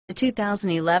The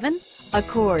 2011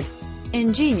 Accord.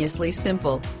 Ingeniously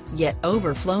simple, yet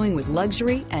overflowing with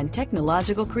luxury and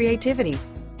technological creativity.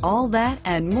 All that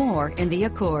and more in the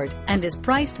Accord, and is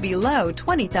priced below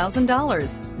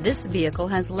 $20,000. This vehicle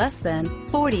has less than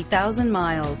 40,000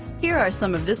 miles. Here are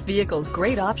some of this vehicle's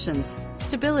great options: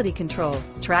 stability control,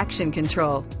 traction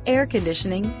control, air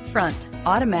conditioning, front,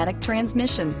 automatic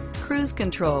transmission, cruise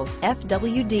control,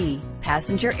 FWD,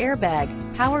 passenger airbag,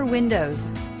 power windows,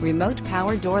 remote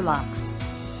power door locks,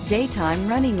 daytime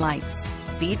running lights,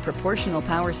 speed proportional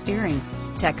power steering,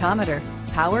 tachometer,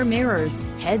 power mirrors,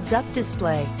 heads-up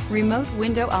display, remote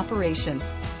window operation,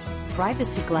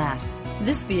 privacy glass.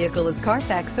 This vehicle is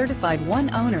Carfax certified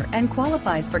one owner and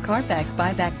qualifies for Carfax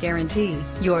buyback guarantee.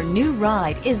 Your new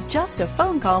ride is just a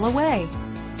phone call away.